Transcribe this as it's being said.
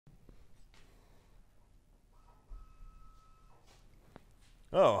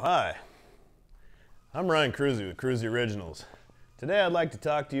Oh, hi. I'm Kruesi with Kruesi Originals. Today I'd like to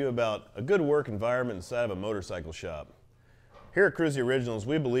talk to you about a good work environment inside of a motorcycle shop. Here at Kruesi Originals,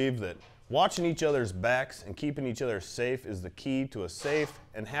 we believe that watching each other's backs and keeping each other safe is the key to a safe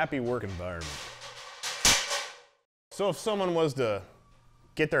and happy work environment. So if someone was to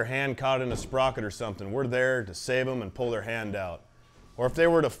get their hand caught in a sprocket or something, we're there to save them and pull their hand out. Or if they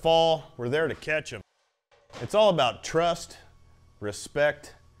were to fall, we're there to catch them. It's all about trust,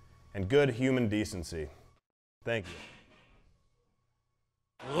 respect, and good human decency. Thank you.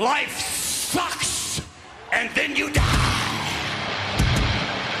 Life sucks, and then you die.